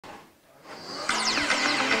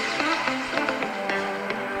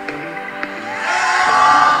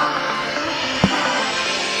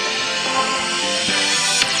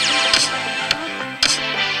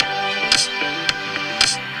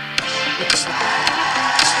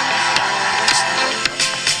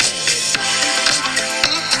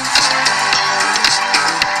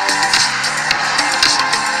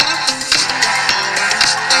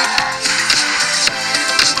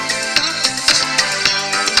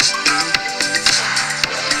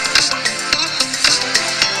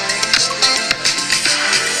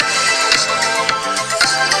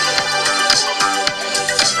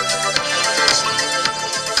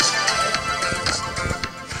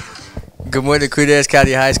Good morning, QACHS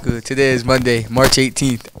County High School. Today is Monday, March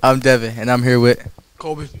 18th. I'm Devin, and I'm here with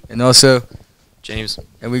Colby. And also James.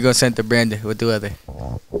 And we're going to send to Brandon with the weather.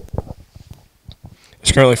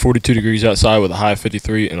 It's currently 42 degrees outside with a high of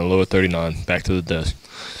 53 and a low of 39. Back to the desk.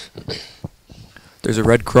 There's a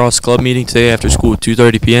Red Cross Club meeting today after school at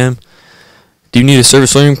 2:30 p.m. Do you need a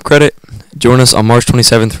service learning credit? Join us on March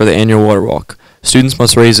 27th for the annual water walk. Students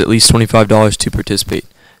must raise at least $25 to participate.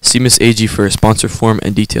 See Ms. AG for a sponsor form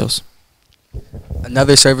and details.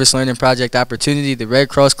 Another service learning project opportunity. The Red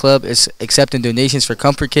Cross Club is accepting donations for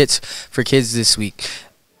comfort kits for kids this week.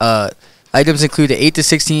 Items include an 8 to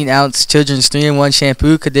 16 ounce children's 3-in-1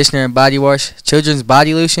 shampoo, conditioner, and body wash, children's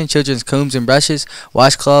body lotion, children's combs and brushes,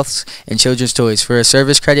 washcloths, and children's toys. For a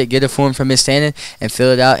service credit, get a form from Ms. Stanton and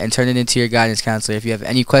fill it out and turn it into your guidance counselor. If you have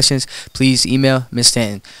any questions, please email Ms.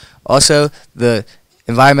 Stanton. Also, the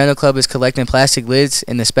Environmental Club is collecting plastic lids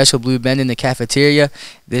in the special blue bin in the cafeteria.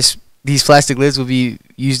 These plastic lids will be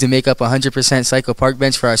used to make up 100% cycle park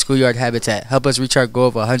bench for our schoolyard habitat. Help us reach our goal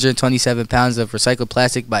of 127 pounds of recycled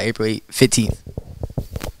plastic by April 15th.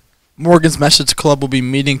 Morgan's Message Club will be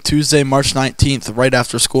meeting Tuesday, March 19th, right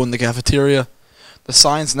after school in the cafeteria. The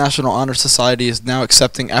Science National Honor Society is now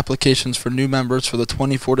accepting applications for new members for the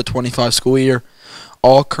 24 to 25 school year.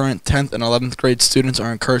 All current 10th and 11th grade students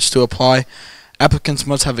are encouraged to apply. Applicants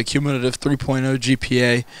must have a cumulative 3.0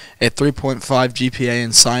 GPA, a 3.5 GPA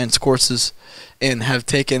in science courses, and have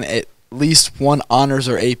taken at least one honors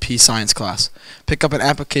or AP science class. Pick up an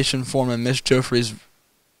application form in Mr. Joffrey's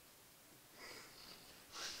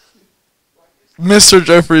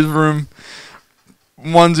room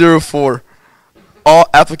 104. All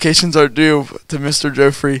applications are due to Mr.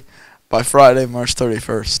 Joffrey by Friday, March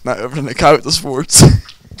 31st. Now over to the guy with the sports.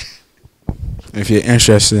 If you're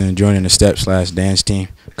interested in joining the step/dance team,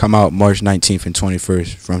 come out March 19th and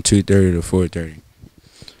 21st from 2:30 to 4:30.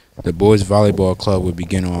 The boys volleyball club will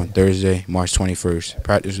begin on Thursday, March 21st.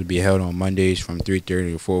 Practice will be held on Mondays from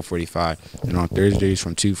 3:30 to 4:45 and on Thursdays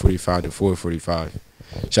from 2:45 to 4:45.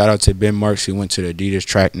 Shout out to Ben Marks, who went to the Adidas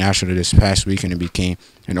Track National this past weekend and became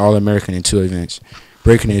an All-American in 2 events,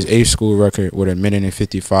 breaking his 8th school record with a minute and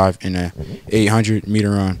 55 in a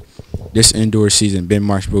 800-meter run. This indoor season, Ben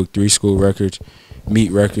Marks broke 3 school records,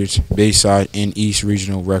 meet records, Bayside and East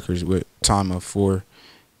regional records with time of 4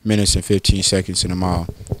 minutes and 15 seconds in a mile,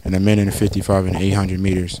 and a minute and 55 in 800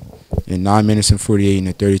 meters, and 9 minutes and 48 in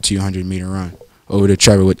a 3,200-meter run. Over to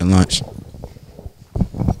Trevor with the lunch.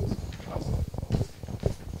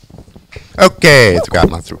 Okay, so we got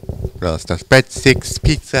mozzarella stuffed breadsticks,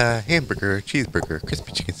 pizza, hamburger, cheeseburger,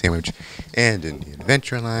 crispy chicken sandwich, and in the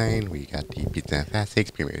adventure line, we got the pizza and fast steaks,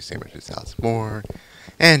 premier sandwiches, salads, more.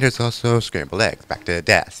 And there's also scrambled eggs. Back to the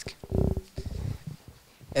desk.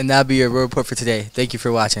 And that'll be your report for today. Thank you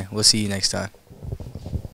for watching. We'll see you next time.